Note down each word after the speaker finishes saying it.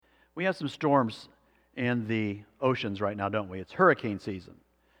We have some storms in the oceans right now, don't we? It's hurricane season.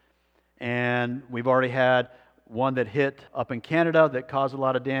 And we've already had one that hit up in Canada that caused a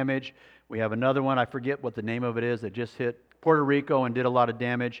lot of damage. We have another one, I forget what the name of it is, that just hit Puerto Rico and did a lot of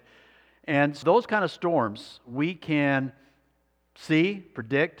damage. And those kind of storms we can see,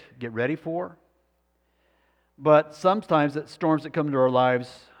 predict, get ready for. But sometimes the storms that come into our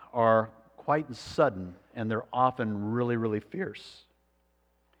lives are quite sudden, and they're often really, really fierce.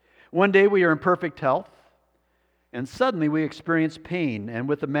 One day we are in perfect health, and suddenly we experience pain, and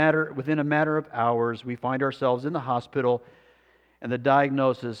within a matter of hours we find ourselves in the hospital, and the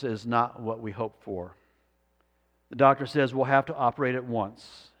diagnosis is not what we hoped for. The doctor says we'll have to operate at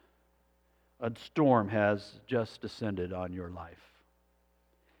once. A storm has just descended on your life.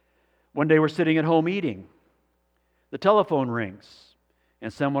 One day we're sitting at home eating. The telephone rings,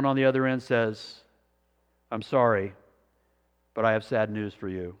 and someone on the other end says, "I'm sorry, but I have sad news for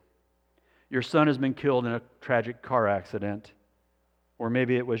you. Your son has been killed in a tragic car accident," or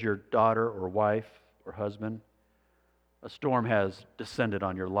maybe it was your daughter or wife or husband. A storm has descended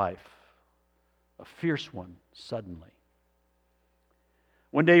on your life, a fierce one, suddenly.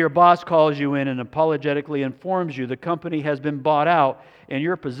 One day your boss calls you in and apologetically informs you the company has been bought out and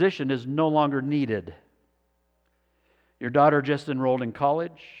your position is no longer needed. Your daughter just enrolled in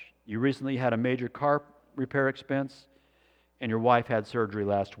college, you recently had a major car repair expense, and your wife had surgery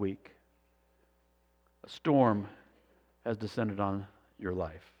last week. A storm has descended on your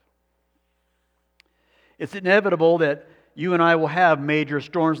life. It's inevitable that you and I will have major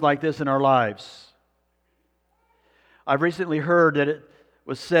storms like this in our lives. I've recently heard that it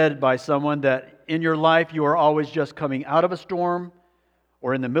was said by someone that in your life you are always just coming out of a storm,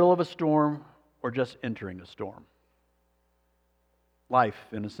 or in the middle of a storm, or just entering a storm. Life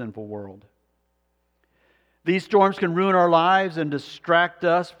in a sinful world. These storms can ruin our lives and distract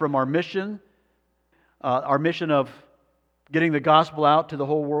us from our mission of getting the gospel out to the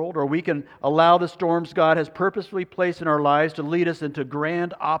whole world, or we can allow the storms God has purposefully placed in our lives to lead us into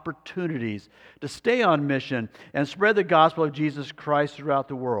grand opportunities to stay on mission and spread the gospel of Jesus Christ throughout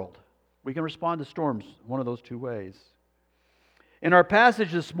the world. We can respond to storms one of those two ways. In our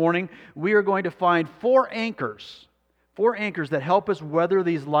passage this morning, we are going to find four anchors that help us weather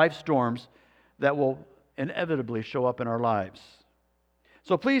these life storms that will inevitably show up in our lives.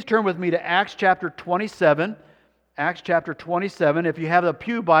 So please turn with me to Acts chapter 27. Acts chapter 27. If you have the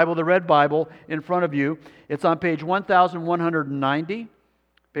Pew Bible, the red Bible in front of you, it's on page 1190.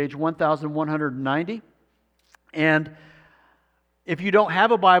 Page 1190. And if you don't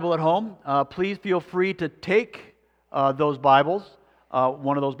have a Bible at home, please feel free to take those Bibles,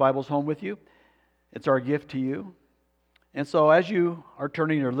 one of those Bibles home with you. It's our gift to you. And so as you are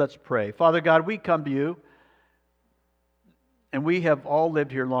turning here, let's pray. Father God, we come to you, and we have all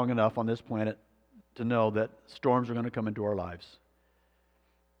lived here long enough on this planet to know that storms are going to come into our lives.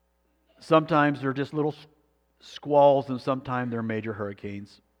 Sometimes they're just little squalls, and sometimes they're major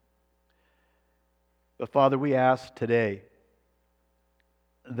hurricanes. But Father, we ask today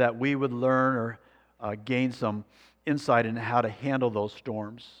that we would learn or gain some insight into how to handle those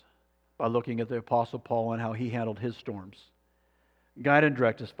storms by looking at the Apostle Paul and how he handled his storms. Guide and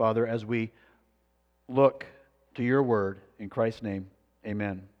direct us, Father, as we look to your word. In Christ's name,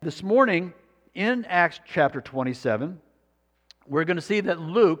 amen. This morning, in Acts chapter 27, we're going to see that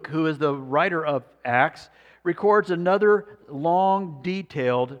Luke, who is the writer of Acts, records another long,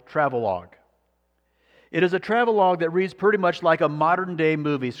 detailed travelogue. It is a travelogue that reads pretty much like a modern-day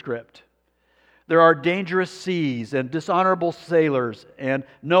movie script. There are dangerous seas and dishonorable sailors and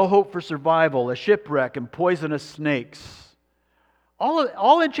no hope for survival, a shipwreck and poisonous snakes.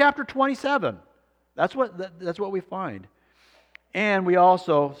 All in chapter 27. That's what we find. And we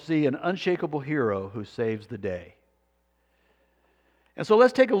also see an unshakable hero who saves the day. And so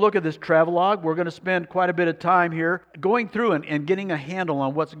let's take a look at this travelogue. We're going to spend quite a bit of time here going through and getting a handle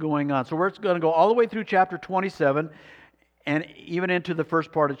on what's going on. So we're going to go all the way through chapter 27 and even into the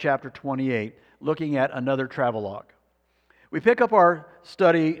first part of chapter 28, looking at another travelogue. We pick up our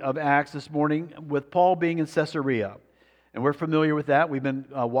study of Acts this morning with Paul being in Caesarea. And we're familiar with that. We've been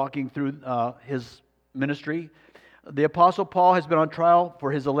walking through his ministry. The Apostle Paul has been on trial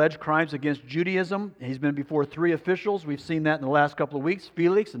for his alleged crimes against Judaism. He's been before three officials. We've seen that in the last couple of weeks,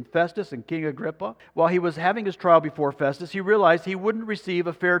 Felix and Festus and King Agrippa. While he was having his trial before Festus, he realized he wouldn't receive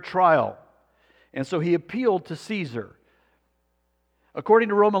a fair trial. And so he appealed to Caesar. According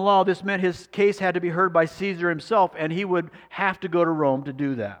to Roman law, this meant his case had to be heard by Caesar himself, and he would have to go to Rome to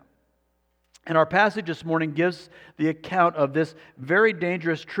do that. And our passage this morning gives the account of this very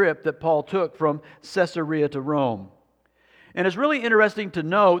dangerous trip that Paul took from Caesarea to Rome. And it's really interesting to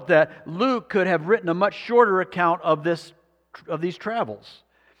note that Luke could have written a much shorter account of these travels.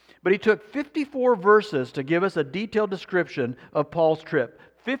 But he took 54 verses to give us a detailed description of Paul's trip.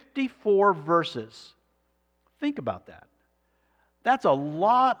 54 verses. Think about that. That's a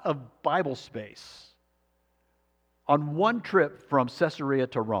lot of Bible space on one trip from Caesarea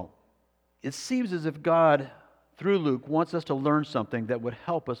to Rome. It seems as if God, through Luke, wants us to learn something that would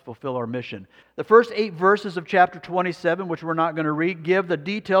help us fulfill our mission. The first 8 verses of chapter 27, which we're not going to read, give the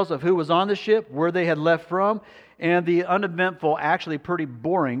details of who was on the ship, where they had left from, and the uneventful, actually pretty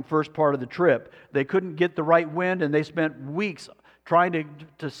boring first part of the trip. They couldn't get the right wind, and they spent weeks trying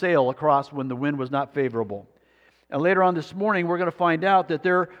to sail across when the wind was not favorable. And later on this morning, we're going to find out that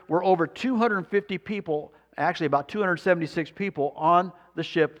there were over 250 people, actually about 276 people on the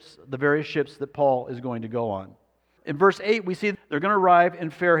ships, the various ships that Paul is going to go on. In verse 8, we see they're going to arrive in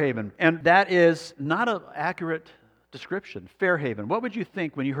Fairhaven. And that is not an accurate description. Fairhaven. What would you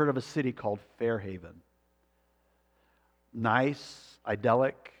think when you heard of a city called Fairhaven? Nice,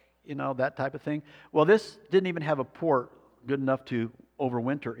 idyllic, that type of thing. Well, this didn't even have a port good enough to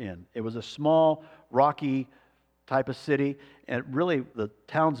overwinter in. It was a small, rocky type of city, and really the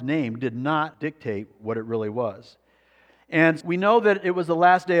town's name did not dictate what it really was. And we know that it was the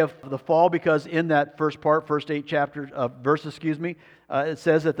last day of the fall because in that first 8 verses, it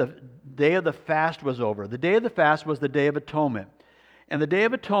says that the day of the fast was over. The day of the fast was the Day of Atonement. And the Day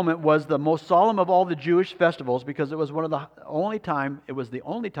of Atonement was the most solemn of all the Jewish festivals because it was the only time of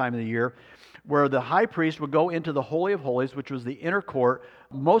the year where the high priest would go into the Holy of Holies, which was the inner court,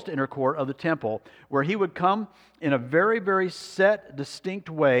 most inner court of the temple, where he would come in a very, very set, distinct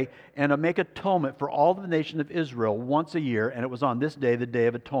way and make atonement for all the nation of Israel once a year, and it was on this day, the Day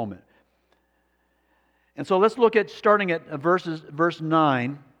of Atonement. And so let's look at, starting at verse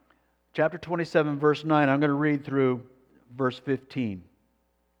 9, chapter 27, verse 9. I'm going to read through verse 15.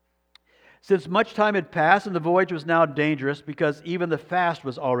 Since much time had passed and the voyage was now dangerous because even the fast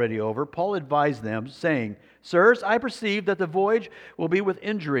was already over, Paul advised them, saying, Sirs, I perceive that the voyage will be with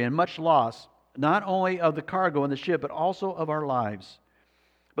injury and much loss, not only of the cargo and the ship, but also of our lives.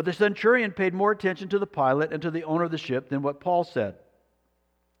 But the centurion paid more attention to the pilot and to the owner of the ship than what Paul said.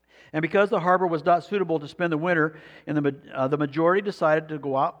 And because the harbor was not suitable to spend the winter, the majority decided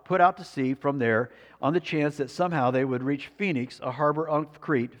to put out to sea from there on the chance that somehow they would reach Phoenix, a harbor on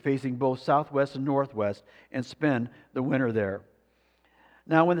Crete facing both southwest and northwest, and spend the winter there.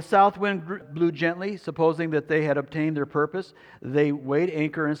 Now when the south wind blew gently, supposing that they had obtained their purpose, they weighed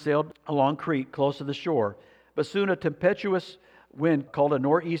anchor and sailed along Crete close to the shore. But soon a tempestuous wind called a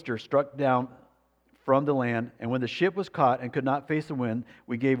nor'easter struck down from the land, and when the ship was caught and could not face the wind,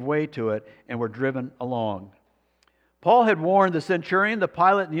 we gave way to it and were driven along. Paul had warned the centurion, the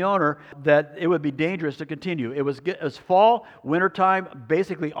pilot, and the owner that it would be dangerous to continue. It was fall, wintertime.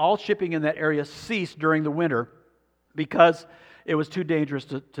 Basically, all shipping in that area ceased during the winter because it was too dangerous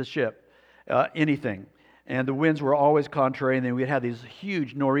to ship anything. And the winds were always contrary, and then we'd have these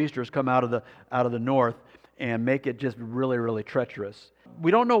huge nor'easters come out of the north and make it just really, really treacherous. We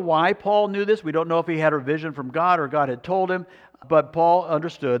don't know why Paul knew this. We don't know if he had a vision from God or God had told him. But Paul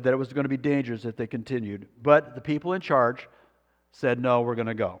understood that it was going to be dangerous if they continued. But the people in charge said, no, we're going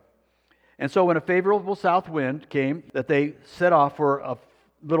to go. And so when a favorable south wind came, that they set off for a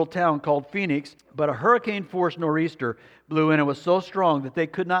little town called Phoenix, but a hurricane-force nor'easter blew in and was so strong that they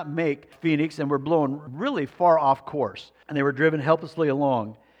could not make Phoenix and were blown really far off course. And they were driven helplessly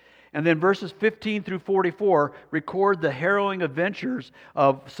along. And then verses 15 through 44 record the harrowing adventures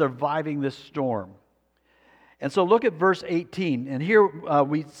of surviving this storm. And so look at verse 18. And here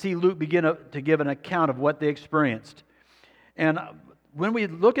we see Luke begin to give an account of what they experienced. And when we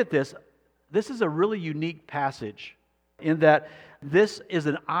look at this is a really unique passage in that this is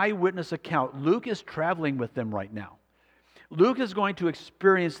an eyewitness account. Luke is traveling with them right now. Luke is going to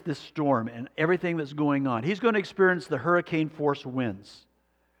experience this storm and everything that's going on. He's going to experience the hurricane-force winds.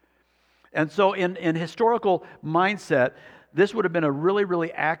 And so in historical mindset, this would have been a really,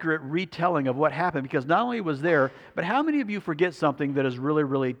 really accurate retelling of what happened because not only was there, but how many of you forget something that is really,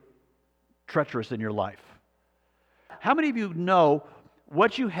 really treacherous in your life? How many of you know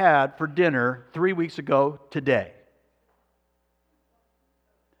what you had for dinner 3 weeks ago today?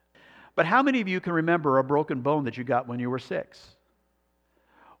 But how many of you can remember a broken bone that you got when you were 6?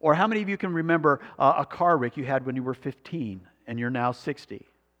 Or how many of you can remember a car wreck you had when you were 15 and you're now 60?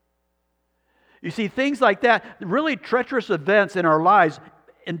 You see, things like that, really treacherous events in our lives,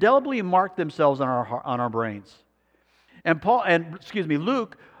 indelibly mark themselves on our brains. And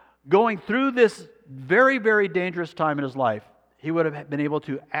Luke, going through this very, very dangerous time in his life, he would have been able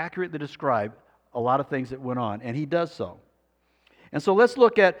to accurately describe a lot of things that went on, and he does so. And so let's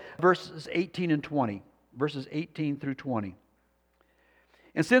look at verses 18 and 20. Verses 18 through 20.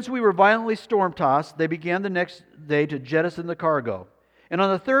 And since we were violently storm-tossed, they began the next day to jettison the cargo. And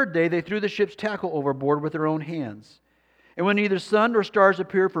on the third day they threw the ship's tackle overboard with their own hands. And when neither sun nor stars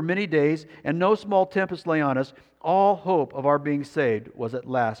appeared for many days, and no small tempest lay on us, all hope of our being saved was at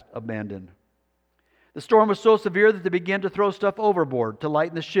last abandoned. The storm was so severe that they began to throw stuff overboard to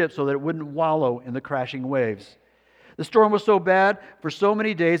lighten the ship so that it wouldn't wallow in the crashing waves. The storm was so bad for so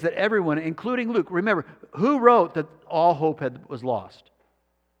many days that everyone, including Luke, remember, who wrote that all hope was lost?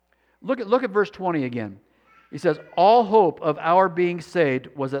 Look at verse 20 again. He says, all hope of our being saved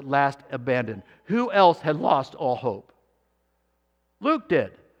was at last abandoned. Who else had lost all hope? Luke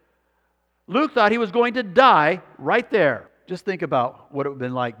did. Luke thought he was going to die right there. Just think about what it would have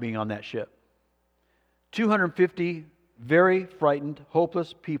been like being on that ship. 250 very frightened,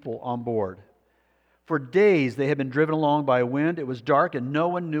 hopeless people on board. For days they had been driven along by a wind. It was dark and no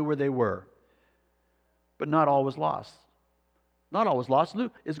one knew where they were. But not all was lost. Not all was lost.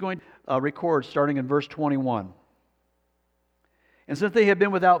 Luke is going to record starting in verse 21. And since they had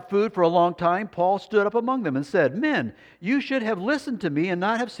been without food for a long time, Paul stood up among them and said, Men, you should have listened to me and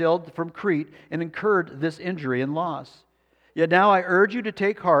not have sailed from Crete and incurred this injury and loss. Yet now I urge you to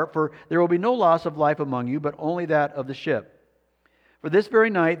take heart, for there will be no loss of life among you, but only that of the ship. For this very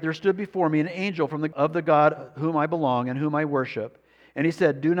night there stood before me an angel of the God whom I belong and whom I worship. And he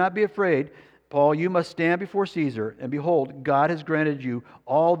said, Do not be afraid, Paul, you must stand before Caesar, and behold, God has granted you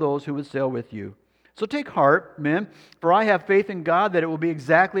all those who would sail with you. So take heart, men, for I have faith in God that it will be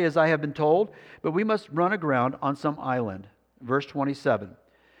exactly as I have been told, but we must run aground on some island. Verse 27.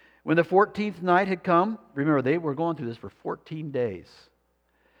 When the 14th night had come, remember they were going through this for 14 days.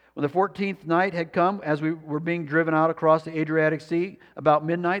 When the 14th night had come, as we were being driven out across the Adriatic Sea, about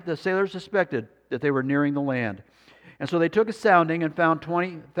midnight, the sailors suspected that they were nearing the land. And so they took a sounding and found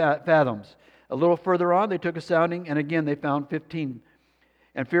 20 fathoms. A little further on, they took a sounding, and again they found 15.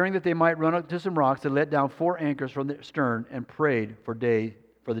 And fearing that they might run up to some rocks, they let down 4 anchors from the stern and prayed for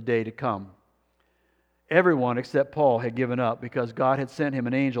the day to come. Everyone except Paul had given up because God had sent him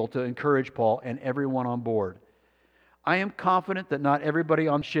an angel to encourage Paul and everyone on board. I am confident that not everybody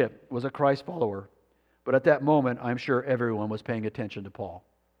on the ship was a Christ follower, but at that moment, I'm sure everyone was paying attention to Paul.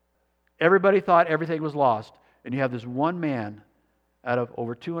 Everybody thought everything was lost, and you have this one man out of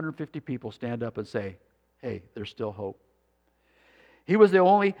over 250 people stand up and say, hey, there's still hope. He was the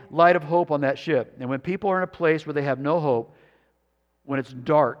only light of hope on that ship. And when people are in a place where they have no hope, when it's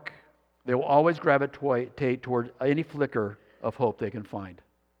dark, they will always gravitate toward any flicker of hope they can find.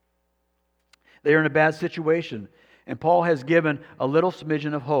 They are in a bad situation, and Paul has given a little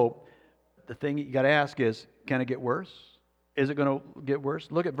smidgen of hope. The thing you got to ask is, can it get worse? Is it going to get worse?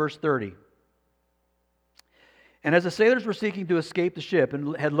 Look at verse 30. And as the sailors were seeking to escape the ship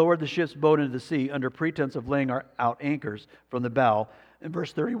and had lowered the ship's boat into the sea under pretense of laying out anchors from the bow, in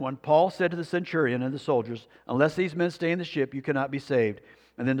verse 31, Paul said to the centurion and the soldiers, Unless these men stay in the ship, you cannot be saved.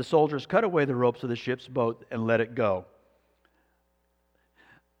 And then the soldiers cut away the ropes of the ship's boat and let it go.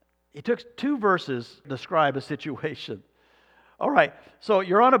 He took 2 verses to describe a situation. All right, so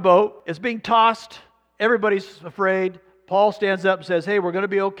you're on a boat, it's being tossed, everybody's afraid. Paul stands up and says, hey, we're going to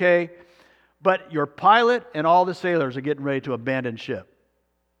be okay. But your pilot and all the sailors are getting ready to abandon ship.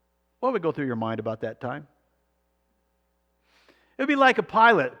 What would go through your mind about that time? It would be like a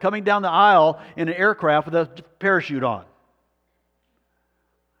pilot coming down the aisle in an aircraft with a parachute on.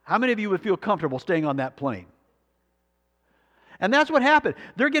 How many of you would feel comfortable staying on that plane? And that's what happened.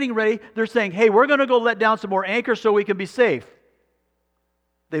 They're getting ready. They're saying, hey, we're going to go let down some more anchors so we can be safe.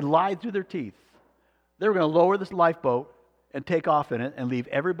 They lied through their teeth. They were going to lower this lifeboat and take off in it and leave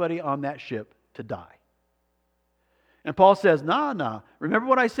everybody on that ship to die. And Paul says, nah. Remember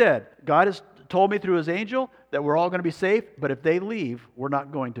what I said. God has told me through his angel that we're all going to be safe, but if they leave, we're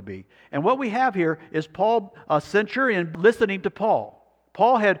not going to be. And what we have here is Paul, a centurion, listening to Paul.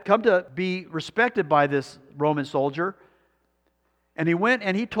 Paul had come to be respected by this Roman soldier, and he went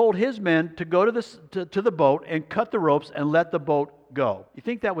and he told his men to go to the boat and cut the ropes and let the boat go. You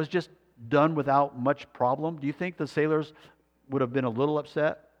think that was just done without much problem? Do you think the sailors would have been a little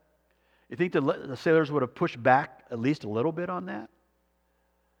upset? You think the sailors would have pushed back at least a little bit on that?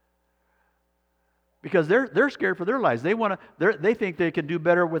 Because they're scared for their lives. They think they can do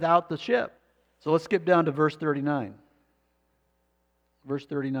better without the ship. So let's skip down to verse 39. Verse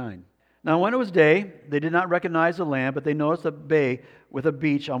 39. Now when it was day, they did not recognize the land, but they noticed a bay with a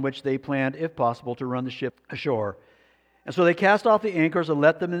beach on which they planned, if possible, to run the ship ashore. And so they cast off the anchors and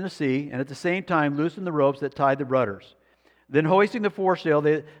let them in the sea, and at the same time loosened the ropes that tied the rudders. Then hoisting the foresail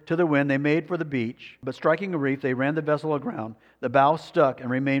to the wind, they made for the beach. But striking a reef, they ran the vessel aground. The bow stuck and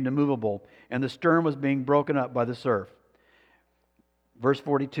remained immovable, and the stern was being broken up by the surf. Verse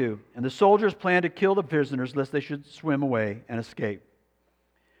 42, and the soldiers planned to kill the prisoners lest they should swim away and escape.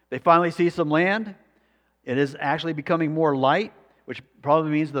 They finally see some land. It is actually becoming more light, which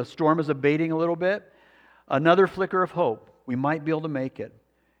probably means the storm is abating a little bit. Another flicker of hope. We might be able to make it.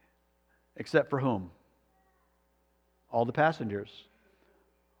 Except for whom? All the passengers.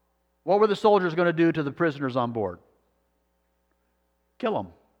 What were the soldiers going to do to the prisoners on board? Kill them.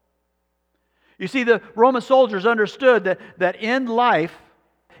 You see, the Roman soldiers understood that in life,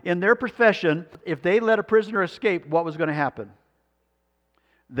 in their profession, if they let a prisoner escape, what was going to happen?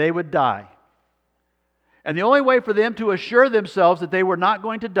 They would die. And the only way for them to assure themselves that they were not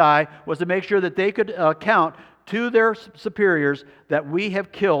going to die was to make sure that they could account to their superiors that we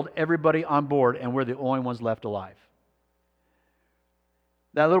have killed everybody on board and we're the only ones left alive.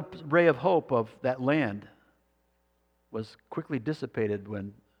 That little ray of hope of that land was quickly dissipated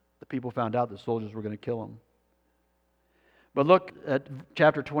when the people found out the soldiers were going to kill them. But look at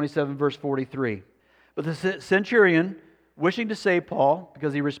chapter 27, verse 43. But the centurion, wishing to save Paul,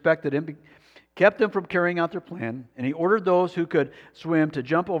 because he respected him, kept them from carrying out their plan, and he ordered those who could swim to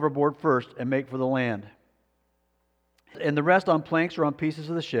jump overboard first and make for the land, and the rest on planks or on pieces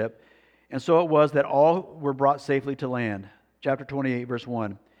of the ship. And so it was that all were brought safely to land. Chapter 28, verse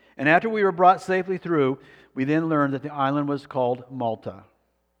 1. And after we were brought safely through, we then learned that the island was called Malta.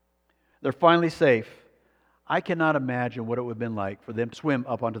 They're finally safe. I cannot imagine what it would have been like for them to swim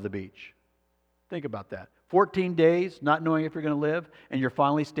up onto the beach. Think about that. 14 days, not knowing if you're going to live, and you're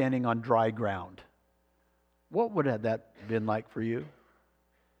finally standing on dry ground. What would have that been like for you?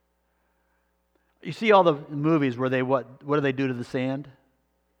 You see all the movies where they, what do they do to the sand?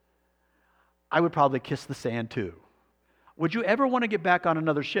 I would probably kiss the sand too. Would you ever want to get back on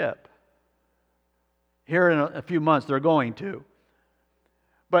another ship? Here in a few months, they're going to.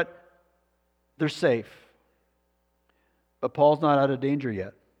 But they're safe. But Paul's not out of danger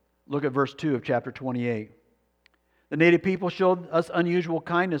yet. Look at verse 2 of chapter 28. The native people showed us unusual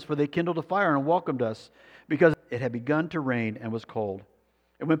kindness, for they kindled a fire and welcomed us, because it had begun to rain and was cold.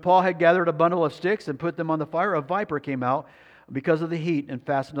 And when Paul had gathered a bundle of sticks and put them on the fire, a viper came out because of the heat and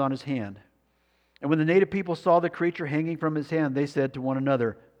fastened on his hand. And when the native people saw the creature hanging from his hand, they said to one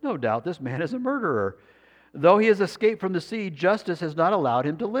another, "No doubt this man is a murderer. Though he has escaped from the sea, justice has not allowed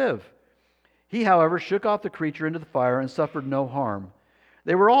him to live." He, however, shook off the creature into the fire and suffered no harm.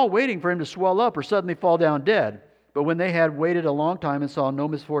 They were all waiting for him to swell up or suddenly fall down dead. But when they had waited a long time and saw no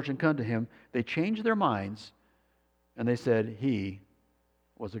misfortune come to him, they changed their minds, and they said he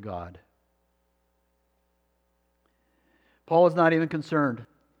was a god. Paul is not even concerned.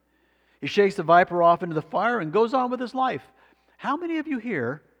 He shakes the viper off into the fire and goes on with his life. How many of you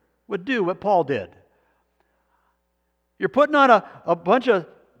here would do what Paul did? You're putting on a bunch of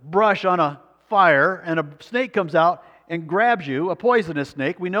brush on a fire, and a snake comes out and grabs you, a poisonous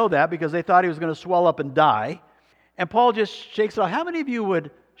snake. We know that because they thought he was going to swell up and die. And Paul just shakes it off. How many of you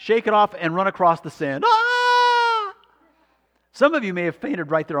would shake it off and run across the sand? Ah! Some of you may have fainted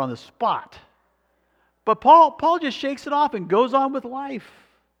right there on the spot. But Paul just shakes it off and goes on with life.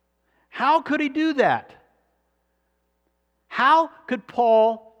 How could he do that? How could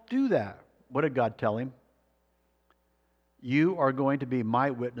Paul do that? What did God tell him? You are going to be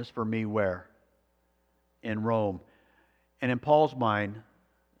my witness for me where? In Rome. And in Paul's mind,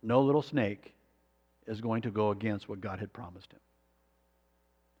 no little snake is going to go against what God had promised him.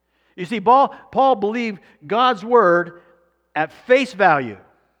 You see, Paul believed God's word at face value.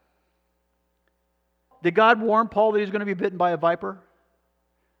 Did God warn Paul that he was going to be bitten by a viper?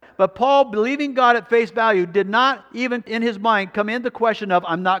 But Paul, believing God at face value, did not even in his mind come into the question of,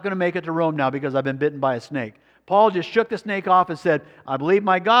 I'm not going to make it to Rome now because I've been bitten by a snake. Paul just shook the snake off and said, I believe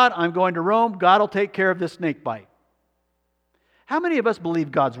my God, I'm going to Rome, God will take care of this snake bite. How many of us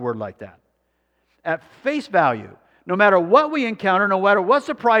believe God's word like that? At face value, no matter what we encounter, no matter what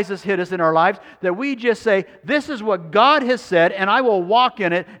surprises hit us in our lives, that we just say, this is what God has said, and I will walk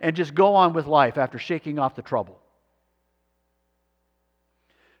in it and just go on with life after shaking off the trouble.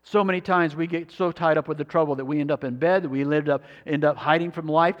 So many times we get so tied up with the trouble that we end up in bed, that we end up hiding from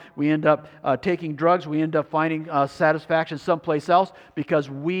life, we end up taking drugs, we end up finding satisfaction someplace else because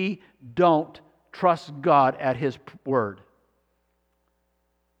we don't trust God at His word.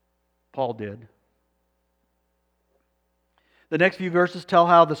 Paul did. The next few verses tell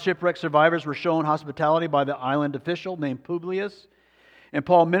how the shipwreck survivors were shown hospitality by the island official named Publius. And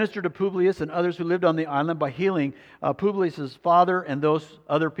Paul ministered to Publius and others who lived on the island by healing Publius' father and those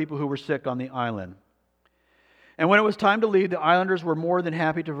other people who were sick on the island. And when it was time to leave, the islanders were more than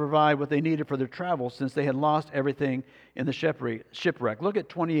happy to provide what they needed for their travels, since they had lost everything in the shipwreck. Look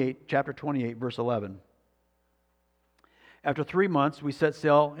at chapter 28, verse 11. After 3 months, we set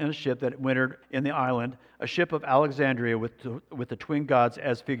sail in a ship that wintered in the island, a ship of Alexandria with the twin gods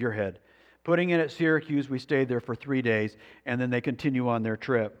as figurehead. Putting in at Syracuse, we stayed there for 3 days, and then they continue on their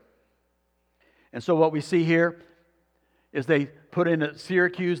trip. And so what we see here is they put in at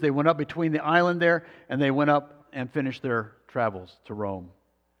Syracuse, they went up between the island there, and they went up and finished their travels to Rome.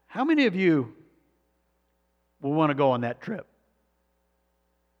 How many of you will want to go on that trip?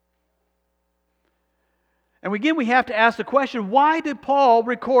 And again, we have to ask the question, why did Paul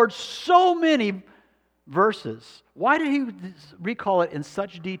record so many verses? Why did he recall it in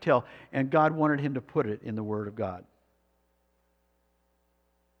such detail? And God wanted him to put it in the Word of God.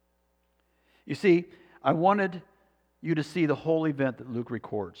 You see, I wanted you to see the whole event that Luke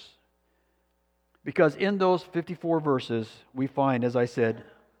records. Because in those 54 verses, we find, as I said,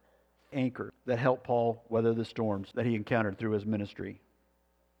 anchor that helped Paul weather the storms that he encountered through his ministry.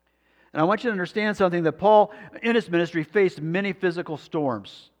 And I want you to understand something, that Paul, in his ministry, faced many physical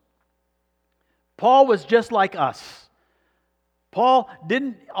storms. Paul was just like us. Paul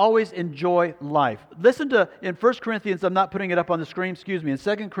didn't always enjoy life. Listen to, in 1 Corinthians, I'm not putting it up on the screen, excuse me, in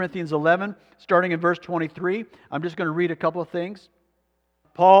 2 Corinthians 11, starting in verse 23, I'm just going to read a couple of things.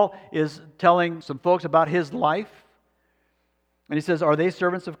 Paul is telling some folks about his life. And he says, are they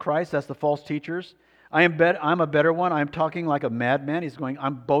servants of Christ? That's the false teachers. I'm a better one. I'm talking like a madman. He's going,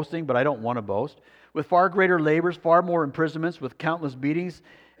 I'm boasting, but I don't want to boast. With far greater labors, far more imprisonments, with countless beatings,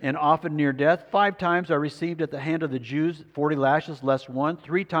 and often near death. 5 times I received at the hand of the Jews 40 lashes less one.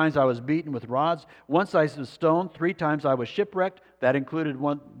 3 times I was beaten with rods. Once I was stoned. 3 times I was shipwrecked. That included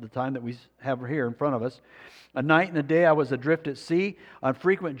the time that we have here in front of us. A night and a day I was adrift at sea, on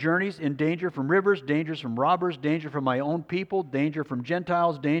frequent journeys, in danger from rivers, dangers from robbers, danger from my own people, danger from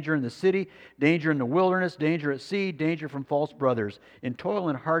Gentiles, danger in the city, danger in the wilderness, danger at sea, danger from false brothers, in toil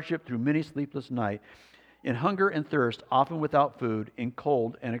and hardship through many sleepless nights, in hunger and thirst, often without food, in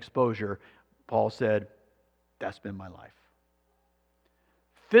cold and exposure. Paul said, that's been my life.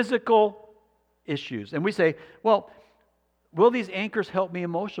 Physical issues. And we say, well, will these anchors help me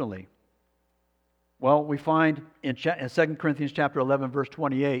emotionally? Well, we find in 2 Corinthians chapter 11, verse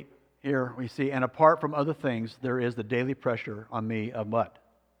 28, here we see, and apart from other things, there is the daily pressure on me of what?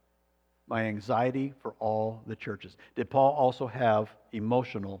 My anxiety for all the churches. Did Paul also have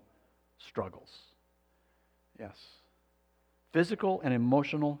emotional struggles? Yes. Physical and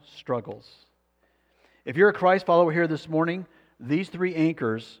emotional struggles. If you're a Christ follower here this morning, these 3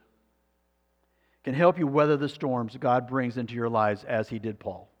 anchors can help you weather the storms God brings into your lives as He did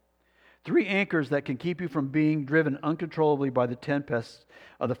Paul. 3 anchors that can keep you from being driven uncontrollably by the tempests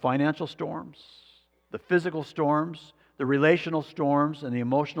of the financial storms, the physical storms, the relational storms, and the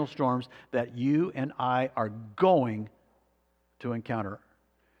emotional storms that you and I are going to encounter.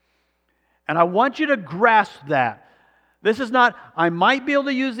 And I want you to grasp that. This is not, I might be able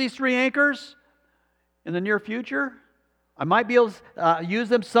to use these 3 anchors in the near future. I might be able to use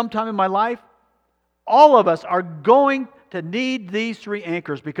them sometime in my life. All of us are going to need these 3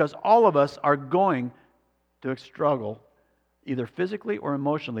 anchors, because all of us are going to struggle either physically or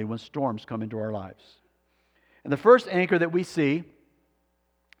emotionally when storms come into our lives. And the first anchor that we see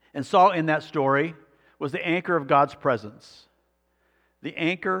and saw in that story was the anchor of God's presence. The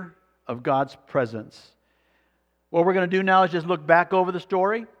anchor of God's presence. What we're going to do now is just look back over the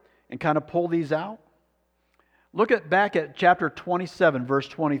story and kind of pull these out. Look back at chapter 27, verse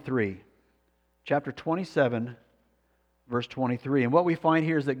 23. Chapter 27, verse 23. And what we find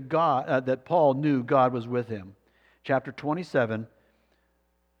here is that that Paul knew God was with him. Chapter 27,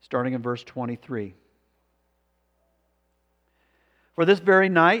 starting in verse 23. For this very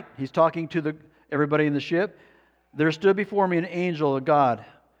night, he's talking to everybody in the ship, there stood before me an angel of God,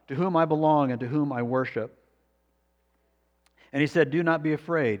 to whom I belong and to whom I worship. And he said, do not be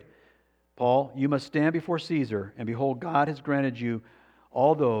afraid, Paul. You must stand before Caesar, and behold, God has granted you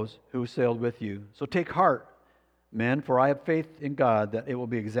all those who sailed with you. So take heart, men, for I have faith in God that it will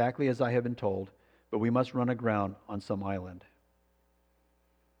be exactly as I have been told, but we must run aground on some island.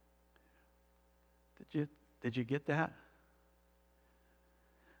 Did you get that?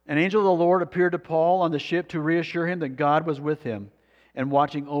 An angel of the Lord appeared to Paul on the ship to reassure him that God was with him and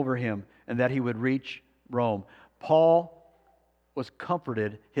watching over him, and that he would reach Rome. Paul was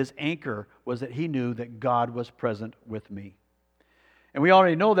comforted. His anchor was that he knew that God was present with me. And we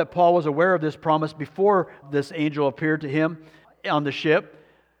already know that Paul was aware of this promise before this angel appeared to him on the ship.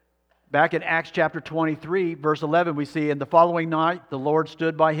 Back in Acts chapter 23, verse 11, we see, and the following night the Lord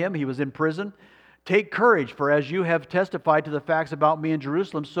stood by him. He was in prison. Take courage, for as you have testified to the facts about me in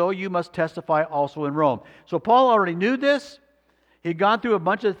Jerusalem, so you must testify also in Rome. So Paul already knew this. He'd gone through a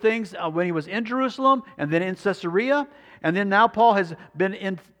bunch of things when he was in Jerusalem and then in Caesarea. And then now Paul has been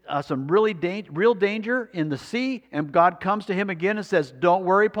in some really real danger in the sea. And God comes to him again and says, don't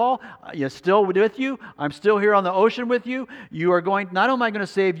worry, Paul. I'm still with you. I'm still here on the ocean with you. You are going, not only am I going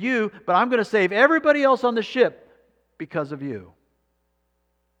to save you, but I'm going to save everybody else on the ship because of you.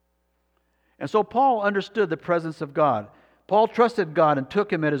 And so Paul understood the presence of God. Paul trusted God and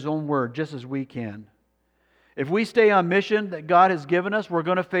took Him at His own word, just as we can. If we stay on mission that God has given us, we're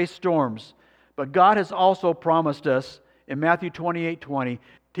going to face storms. But God has also promised us in Matthew 28:20,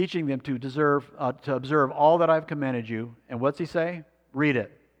 teaching them to observe all that I've commanded you. And what's He say? Read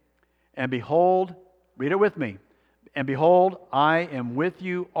it. And behold, read it with me. And behold, I am with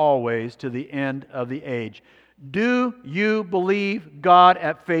you always to the end of the age. Do you believe God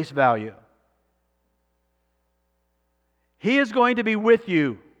at face value? He is going to be with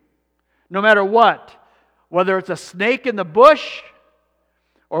you no matter what. Whether it's a snake in the bush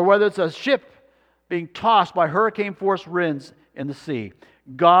or whether it's a ship being tossed by hurricane-force winds in the sea.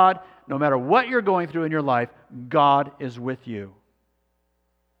 God, no matter what you're going through in your life, God is with you.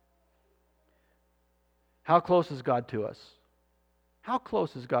 How close is God to us? How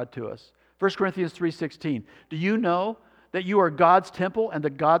close is God to us? 1 Corinthians 3:16. Do you know that you are God's temple and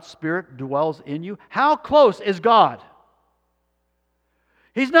that God's Spirit dwells in you? How close is God?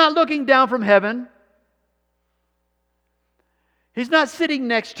 He's not looking down from heaven. He's not sitting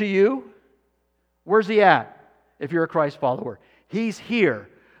next to you. Where's He at if you're a Christ follower? He's here.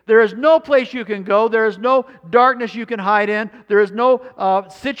 There is no place you can go. There is no darkness you can hide in. There is no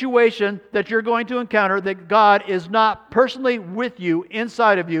situation that you're going to encounter that God is not personally with you,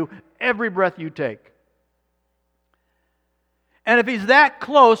 inside of you, every breath you take. And if He's that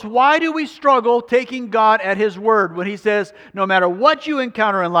close, why do we struggle taking God at His word when He says, no matter what you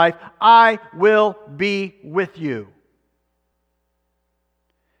encounter in life, I will be with you?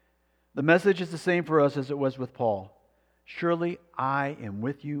 The message is the same for us as it was with Paul. Surely I am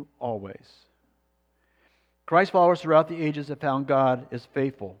with you always. Christ followers throughout the ages have found God is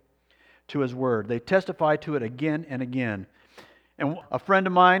faithful to His word. They testify to it again and again. And a friend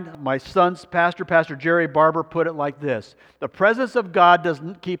of mine, my son's pastor, Pastor Jerry Barber, put it like this: the presence of God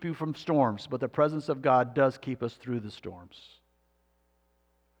doesn't keep you from storms, but the presence of God does keep us through the storms.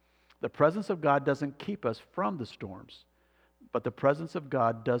 The presence of God doesn't keep us from the storms, but the presence of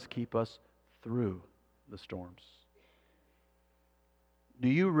God does keep us through the storms. Do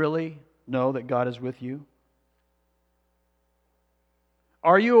you really know that God is with you?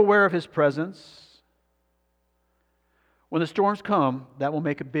 Are you aware of His presence? When the storms come, that will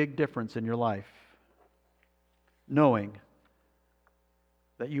make a big difference in your life, knowing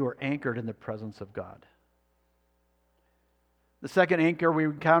that you are anchored in the presence of God. The second anchor we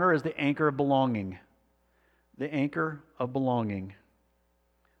encounter is the anchor of belonging. The anchor of belonging.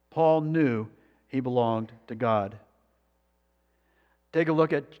 Paul knew he belonged to God. Take a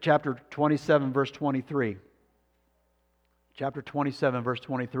look at chapter 27, verse 23. Chapter 27, verse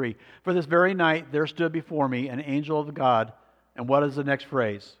 23. For this very night there stood before me an angel of God. And what is the next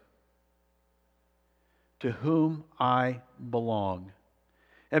phrase? To whom I belong.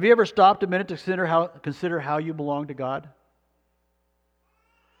 Have you ever stopped a minute to consider how you belong to God?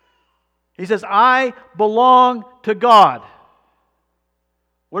 He says, I belong to God.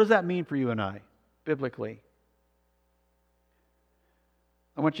 What does that mean for you and I, biblically?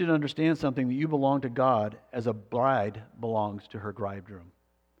 I want you to understand something, that you belong to God as a bride belongs to her bridegroom.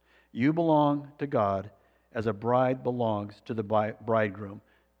 You belong to God as a bride belongs to the bridegroom.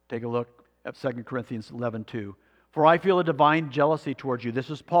 Take a look at 2 Corinthians 11:2. For I feel a divine jealousy towards you. This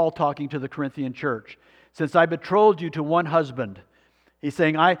is Paul talking to the Corinthian church. Since I betrothed you to one husband. He's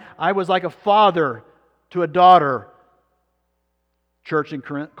saying, I was like a father to a daughter, church in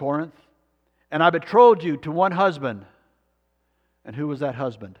Corinth. And I betrothed you to one husband. And who was that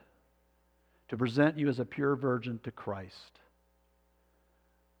husband? To present you as a pure virgin to Christ.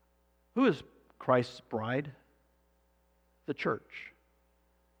 Who is Christ's bride? The church.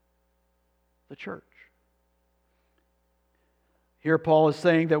 The church. Here Paul is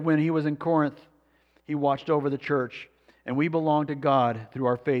saying that when he was in Corinth, he watched over the church. And we belong to God through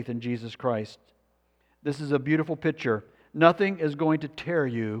our faith in Jesus Christ. This is a beautiful picture. Nothing is going to tear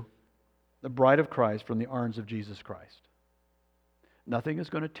you, the bride of Christ, from the arms of Jesus Christ. Nothing is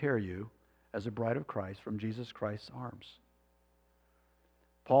going to tear you as a bride of Christ from Jesus Christ's arms.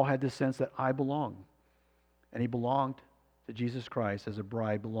 Paul had this sense that I belong. And he belonged to Jesus Christ as a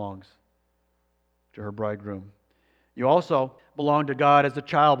bride belongs to her bridegroom. You also belong to God as a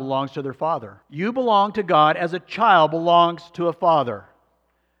child belongs to their father. You belong to God as a child belongs to a father.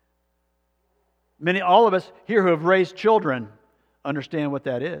 All of us here who have raised children understand what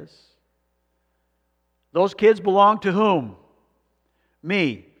that is. Those kids belong to whom?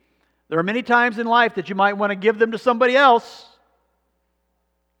 Me. There are many times in life that you might want to give them to somebody else.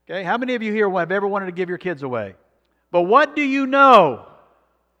 Okay, how many of you here have ever wanted to give your kids away? But what do you know?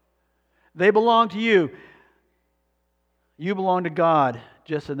 They belong to you. You belong to God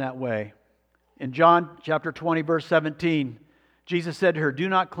just in that way. In John chapter 20, verse 17, Jesus said to her, "Do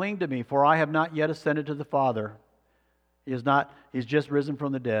not cling to me, for I have not yet ascended to the Father." He's just risen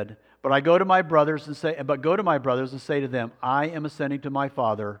from the dead. But go to my brothers and say to them, I am ascending to my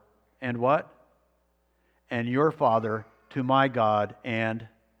Father, and what? And your Father, to my God and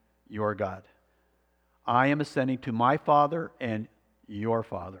your God. I am ascending to my Father and your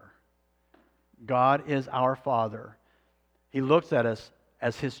Father. God is our Father. He looks at us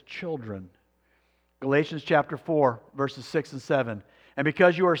as His children. Galatians chapter 4, verses 6 and 7. And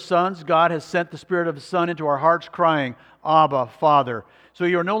because you are sons, God has sent the Spirit of His Son into our hearts, crying, Abba, Father. So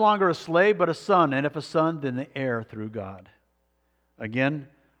you are no longer a slave, but a son. And if a son, then the heir through God. Again,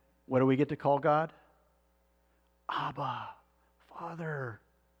 what do we get to call God? Abba, Father.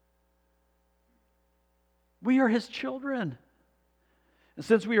 We are His children. And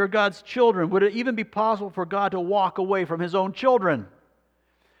since we are God's children, would it even be possible for God to walk away from His own children?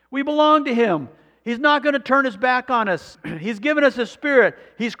 We belong to Him. He's not going to turn His back on us. He's given us His Spirit.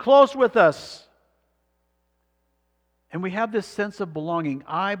 He's close with us. And we have this sense of belonging.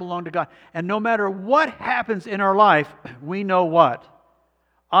 I belong to God. And no matter what happens in our life, we know what?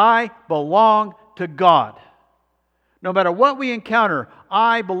 I belong to God. No matter what we encounter,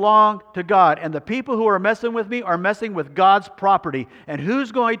 I belong to God. And the people who are messing with me are messing with God's property. And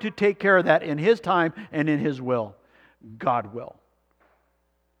who's going to take care of that in His time and in His will? God will.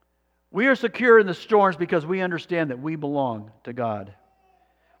 We are secure in the storms because we understand that we belong to God.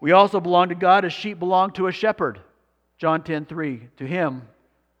 We also belong to God as sheep belong to a shepherd. John 10:3, to Him,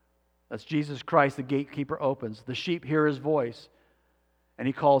 that's Jesus Christ, the gatekeeper opens. The sheep hear His voice, and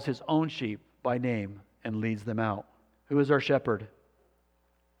He calls His own sheep by name and leads them out. Who is our shepherd?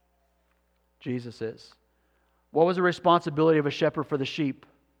 Jesus is. What was the responsibility of a shepherd for the sheep?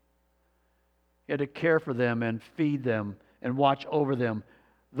 He had to care for them and feed them and watch over them.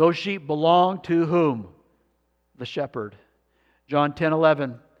 Those sheep belong to whom? The shepherd. John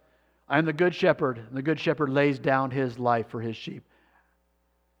 10:11. I am the good shepherd, and the good shepherd lays down his life for his sheep.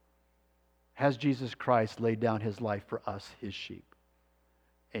 Has Jesus Christ laid down His life for us, His sheep?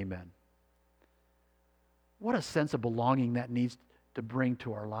 Amen. What a sense of belonging that needs to bring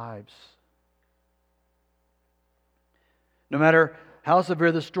to our lives. No matter how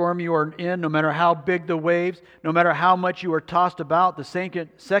severe the storm you are in, no matter how big the waves, no matter how much you are tossed about, the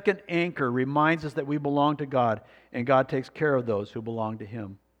second anchor reminds us that we belong to God, and God takes care of those who belong to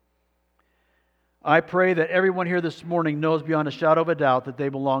Him. I pray that everyone here this morning knows beyond a shadow of a doubt that they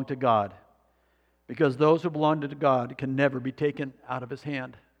belong to God, because those who belong to God can never be taken out of His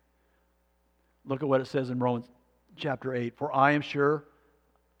hand. Look at what it says in Romans chapter 8. For I am sure,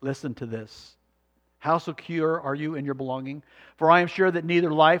 listen to this, how secure are you in your belonging? For I am sure that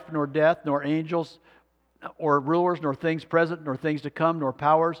neither life nor death, nor angels, or rulers, nor things present, nor things to come, nor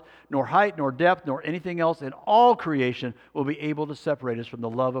powers, nor height, nor depth, nor anything else in all creation will be able to separate us from the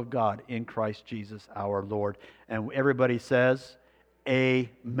love of God in Christ Jesus our Lord. And everybody says,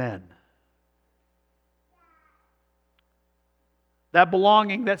 Amen. That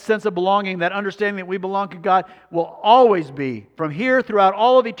belonging, that sense of belonging, that understanding that we belong to God will always be, from here throughout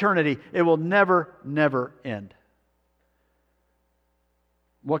all of eternity, it will never, never end.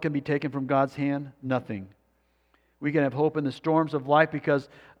 What can be taken from God's hand? Nothing. We can have hope in the storms of life because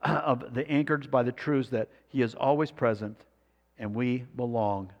of the anchored by the truths that He is always present and we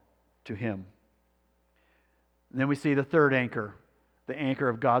belong to Him. And then we see the third anchor, the anchor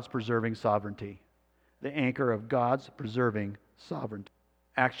of God's preserving sovereignty. The anchor of God's preserving sovereignty.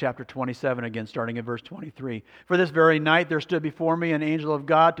 Acts chapter 27 again, starting in verse 23. For this very night there stood before me an angel of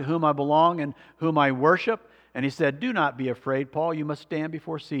God to whom I belong and whom I worship. And he said, do not be afraid, Paul. You must stand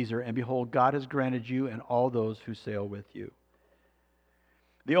before Caesar. And behold, God has granted you and all those who sail with you.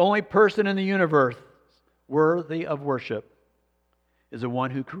 The only person in the universe worthy of worship is the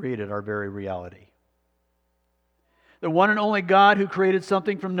one who created our very reality. The one and only God who created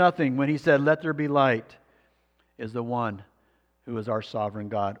something from nothing when He said, let there be light, is the one who is our sovereign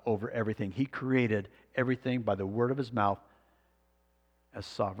God over everything. He created everything by the word of His mouth as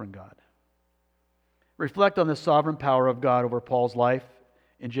sovereign God. Reflect on the sovereign power of God over Paul's life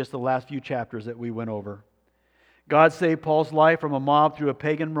in just the last few chapters that we went over. God saved Paul's life from a mob through a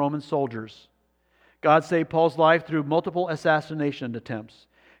pagan Roman soldiers. God saved Paul's life through multiple assassination attempts.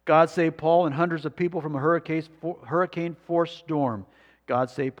 God saved Paul and hundreds of people from a hurricane-force storm. God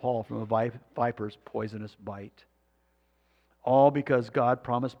saved Paul from a viper's poisonous bite. All because God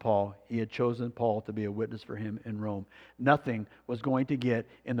promised Paul He had chosen Paul to be a witness for Him in Rome. Nothing was going to get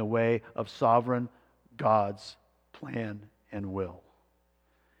in the way of sovereign God's plan and will.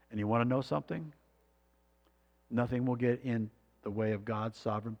 And you want to know something? Nothing will get in the way of God's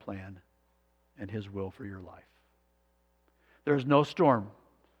sovereign plan and His will for your life. There's no storm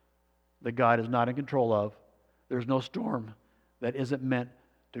that God is not in control of. There's no storm that isn't meant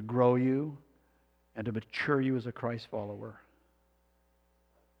to grow you and to mature you as a Christ follower.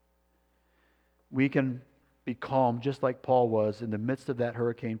 We can be calm just like Paul was in the midst of that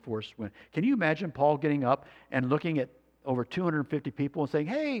hurricane-force wind. Can you imagine Paul getting up and looking at over 250 people and saying,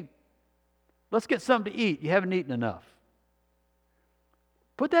 "Hey, let's get something to eat. You haven't eaten enough."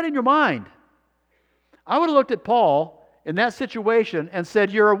 Put that in your mind. I would have looked at Paul in that situation and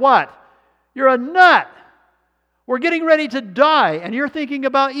said, "You're a what? You're a nut. We're getting ready to die, and you're thinking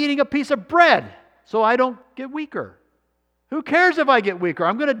about eating a piece of bread so I don't get weaker. Who cares if I get weaker?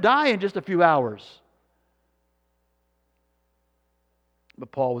 I'm going to die in just a few hours."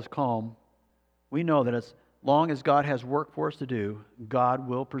 But Paul was calm. We know that as long as God has work for us to do, God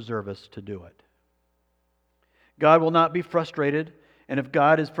will preserve us to do it. God will not be frustrated, and if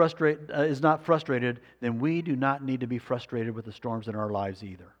God is not frustrated, then we do not need to be frustrated with the storms in our lives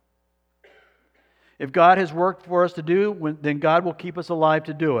either. If God has work for us to do, then God will keep us alive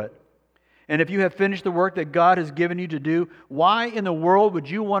to do it. And if you have finished the work that God has given you to do, why in the world would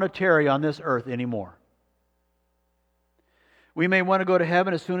you want to tarry on this earth anymore? We may want to go to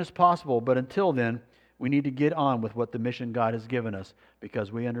heaven as soon as possible, but until then, we need to get on with what the mission God has given us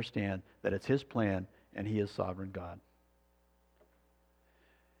because we understand that it's His plan and He is sovereign God.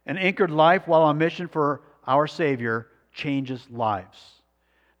 An anchored life while on mission for our Savior changes lives.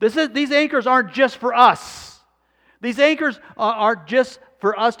 These anchors aren't just for us. These anchors aren't just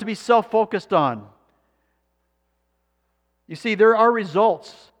for us to be self-focused on. You see, there are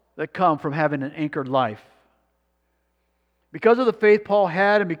results that come from having an anchored life. Because of the faith Paul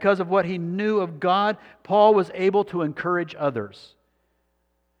had and because of what he knew of God, Paul was able to encourage others.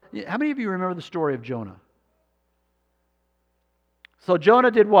 How many of you remember the story of Jonah? So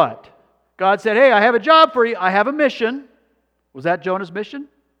Jonah did what? God said, "Hey, I have a job for you. I have a mission." Was that Jonah's mission?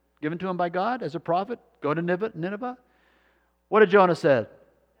 Given to him by God as a prophet? Go to Nineveh? What did Jonah say?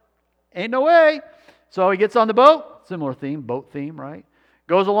 Ain't no way. So he gets on the boat. Similar theme, boat theme, right?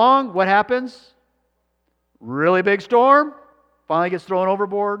 Goes along. What happens? Really big storm. Finally gets thrown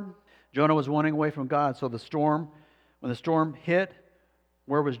overboard. Jonah was running away from God. So when the storm hit,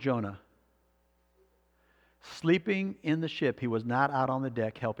 where was Jonah? Sleeping in the ship. He was not out on the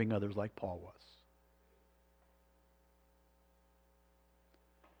deck helping others like Paul was.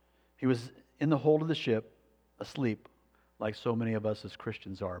 He was in the hold of the ship, asleep, like so many of us as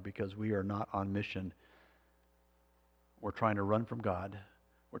Christians are, because we are not on mission. We're trying to run from God.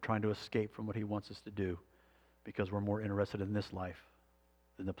 We're trying to escape from what He wants us to do because we're more interested in this life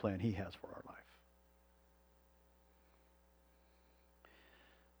than the plan He has for our life.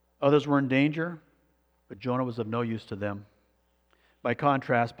 Others were in danger, but Jonah was of no use to them. By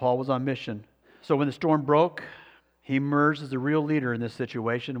contrast, Paul was on mission. So when the storm broke, he emerged as the real leader in this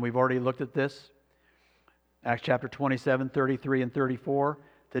situation. We've already looked at this. Acts chapter 27, 33 and 34.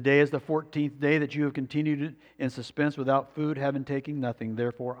 Today is the 14th day that you have continued in suspense without food, having taken nothing.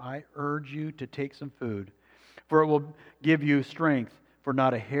 Therefore, I urge you to take some food, for it will give you strength, for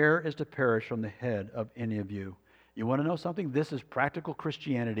not a hair is to perish from the head of any of you. You want to know something? This is practical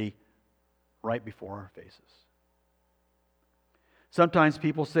Christianity right before our faces. Sometimes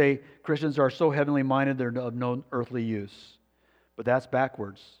people say Christians are so heavenly minded they're of no earthly use. But that's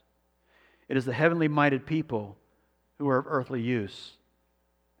backwards. It is the heavenly minded people who are of earthly use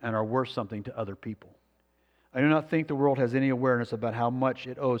and are worth something to other people. I do not think the world has any awareness about how much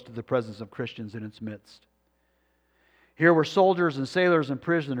it owes to the presence of Christians in its midst. Here were soldiers and sailors and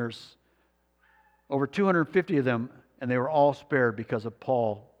prisoners, over 250 of them, and they were all spared because of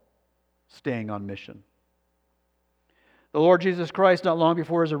Paul staying on mission. The Lord Jesus Christ, not long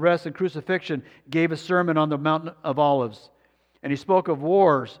before His arrest and crucifixion, gave a sermon on the Mount of Olives. And He spoke of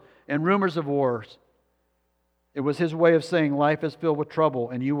wars and rumors of wars. It was His way of saying life is filled with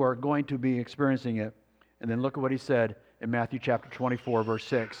trouble and you are going to be experiencing it. And then look at what He said in Matthew chapter 24, verse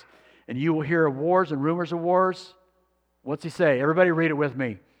 6. And you will hear of wars and rumors of wars. What's He say? Everybody read it with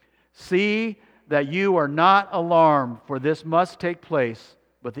me. See that you are not alarmed, for this must take place,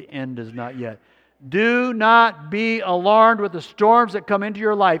 but the end is not yet. Do not be alarmed with the storms that come into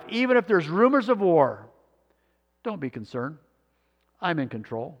your life, even if there's rumors of war. Don't be concerned. I'm in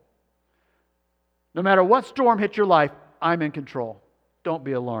control. No matter what storm hits your life, I'm in control. Don't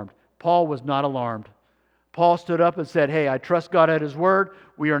be alarmed. Paul was not alarmed. Paul stood up and said, hey, I trust God at His word.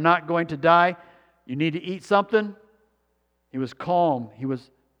 We are not going to die. You need to eat something. He was calm. He was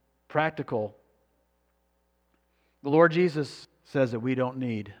practical. The Lord Jesus says that we don't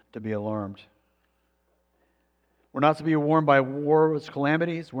need to be alarmed. We're not to be warned by war's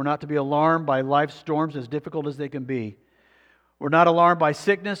calamities. We're not to be alarmed by life's storms, as difficult as they can be. We're not alarmed by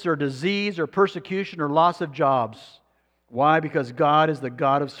sickness or disease or persecution or loss of jobs. Why? Because God is the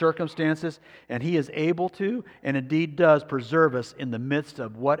God of circumstances, and He is able to, and indeed does, preserve us in the midst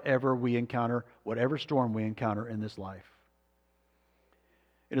of whatever we encounter, whatever storm we encounter in this life.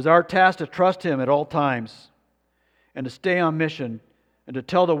 It is our task to trust Him at all times and to stay on mission and to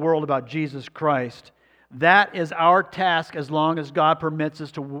tell the world about Jesus Christ. That is our task as long as God permits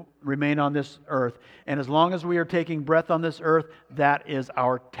us to remain on this earth. And as long as we are taking breath on this earth, that is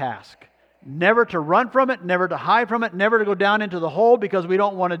our task. Never to run from it, never to hide from it, never to go down into the hole because we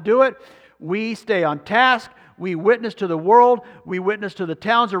don't want to do it. We stay on task. We witness to the world. We witness to the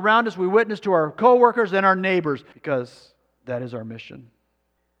towns around us. We witness to our co-workers and our neighbors because that is our mission.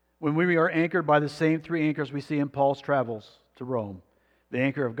 When we are anchored by the same three anchors we see in Paul's travels to Rome, the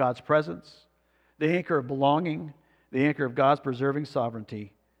anchor of God's presence, the anchor of belonging, the anchor of God's preserving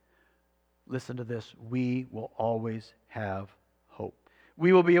sovereignty. Listen to this. We will always have hope.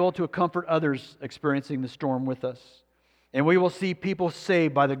 We will be able to comfort others experiencing the storm with us. And we will see people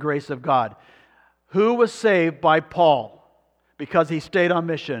saved by the grace of God. Who was saved by Paul? Because he stayed on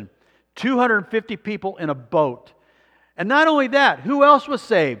mission. 250 people in a boat. And not only that, who else was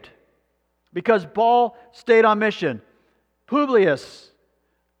saved? Because Paul stayed on mission. Publius,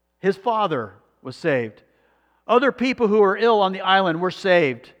 his father, was saved. Other people who were ill on the island were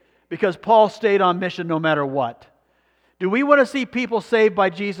saved because Paul stayed on mission no matter what. Do we want to see people saved by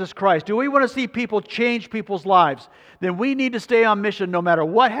Jesus Christ? Do we want to see people change people's lives? Then we need to stay on mission no matter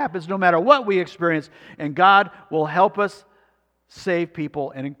what happens, no matter what we experience, and God will help us save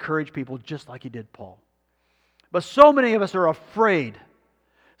people and encourage people just like He did Paul. But so many of us are afraid.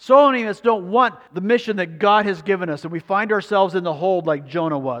 So many of us don't want the mission that God has given us, and we find ourselves in the hold like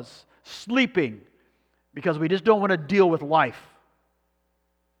Jonah was, sleeping because we just don't want to deal with life.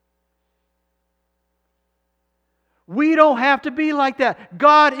 We don't have to be like that.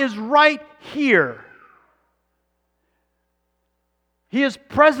 God is right here. He is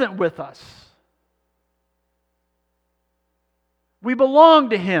present with us. We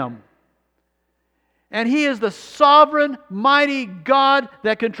belong to Him. And He is the sovereign, mighty God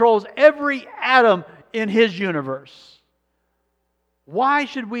that controls every atom in His universe. Why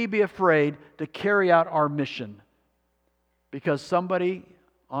should we be afraid to carry out our mission? Because somebody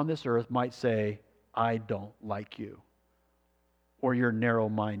on this earth might say, I don't like you, or you're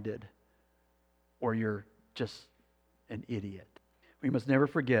narrow-minded, or you're just an idiot. We must never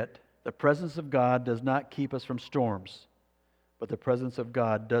forget the presence of God does not keep us from storms, but the presence of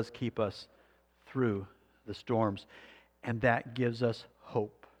God does keep us through the storms, and that gives us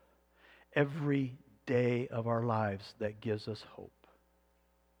hope. Every day of our lives, that gives us hope.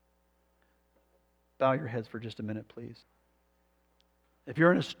 Bow your heads for just a minute, please. If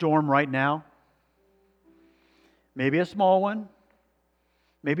you're in a storm right now, maybe a small one,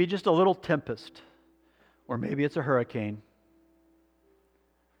 maybe just a little tempest, or maybe it's a hurricane,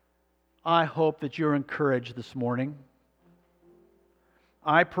 I hope that you're encouraged this morning.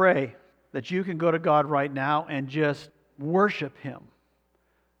 I pray that you can go to God right now and just worship Him.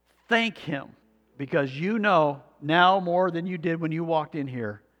 Thank Him, because you know now more than you did when you walked in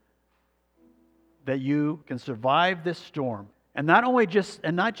here that you can survive this storm. And not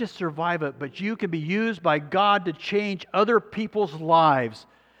just survive it, but you can be used by God to change other people's lives.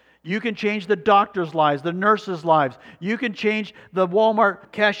 You can change the doctor's lives, the nurses' lives. You can change the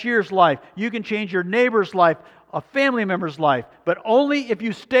Walmart cashier's life. You can change your neighbor's life, a family member's life. But only if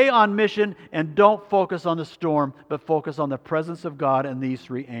you stay on mission and don't focus on the storm, but focus on the presence of God and these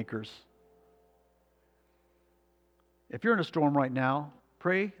three anchors. If you're in a storm right now,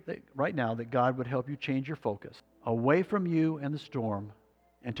 pray right now that God would help you change your focus away from you and the storm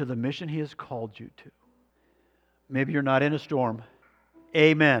and to the mission He has called you to. Maybe you're not in a storm.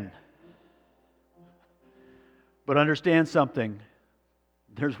 Amen. But understand something.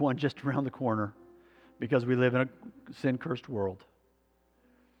 There's one just around the corner because we live in a sin-cursed world.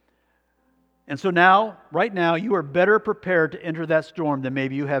 And so now, right now, you are better prepared to enter that storm than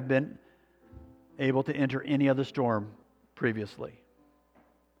maybe you have been able to enter any other storm previously.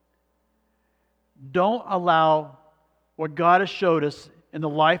 Don't allow what God has showed us in the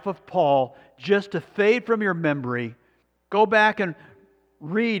life of Paul just to fade from your memory. Go back and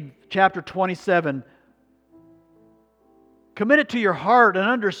read chapter 27. Commit it to your heart and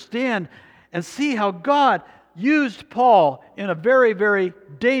understand and see how God used Paul in a very, very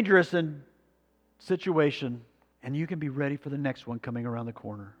dangerous situation. And you can be ready for the next one coming around the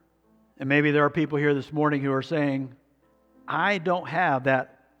corner. And maybe there are people here this morning who are saying, I don't have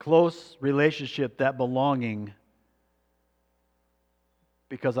that close relationship, that belonging,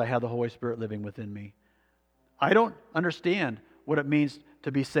 because I have the Holy Spirit living within me. I don't understand what it means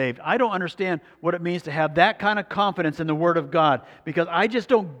to be saved. I don't understand what it means to have that kind of confidence in the Word of God, because I just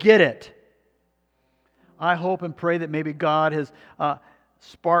don't get it. I hope and pray that maybe God has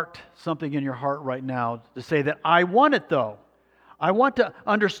sparked something in your heart right now to say that I want it though. I want to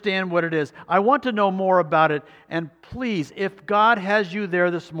understand what it is. I want to know more about it. And please, if God has you there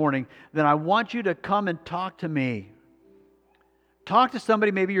this morning, then I want you to come and talk to me. Talk to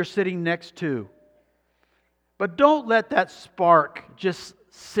somebody maybe you're sitting next to. But don't let that spark just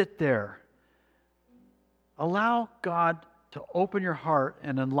sit there. Allow God to open your heart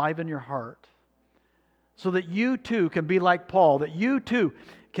and enliven your heart so that you too can be like Paul, that you too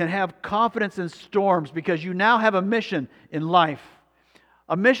can have confidence in storms because you now have a mission in life,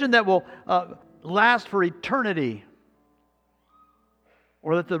 a mission that will last for eternity,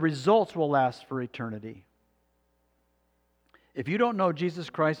 or that the results will last for eternity. If you don't know Jesus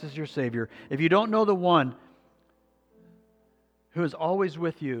Christ as your Savior, if you don't know the one who is always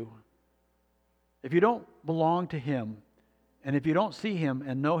with you, if you don't belong to Him, and if you don't see Him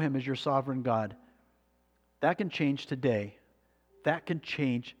and know Him as your sovereign God, that can change today. That can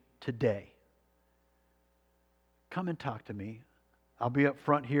change today. Come and talk to me. I'll be up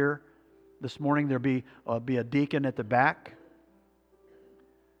front here this morning. There'll be a deacon at the back.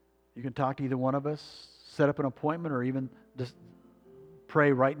 You can talk to either one of us, set up an appointment, or even just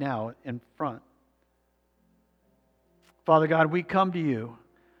pray right now in front. Father God, we come to you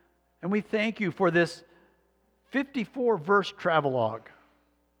and we thank you for this 54-verse travelogue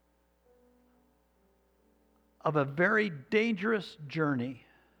of a very dangerous journey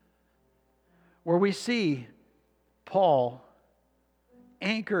where we see Paul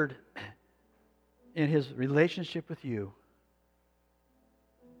anchored in his relationship with you.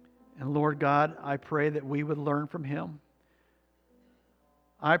 And Lord God, I pray that we would learn from him.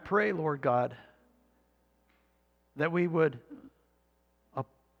 I pray, Lord God, that we would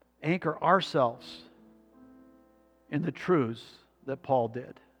anchor ourselves in the truths that Paul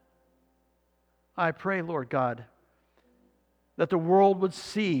did. I pray, Lord God, that the world would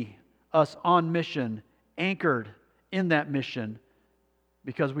see us on mission, anchored in that mission,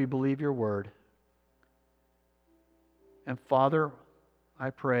 because we believe your word. And Father,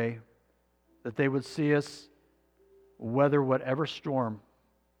 I pray that they would see us weather whatever storm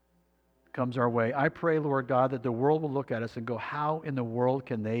comes our way. I pray, Lord God, that the world will look at us and go, how in the world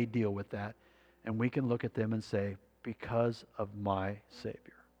can they deal with that? And we can look at them and say, because of my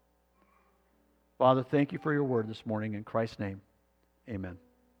Savior. Father, thank you for your word this morning. In Christ's name, amen.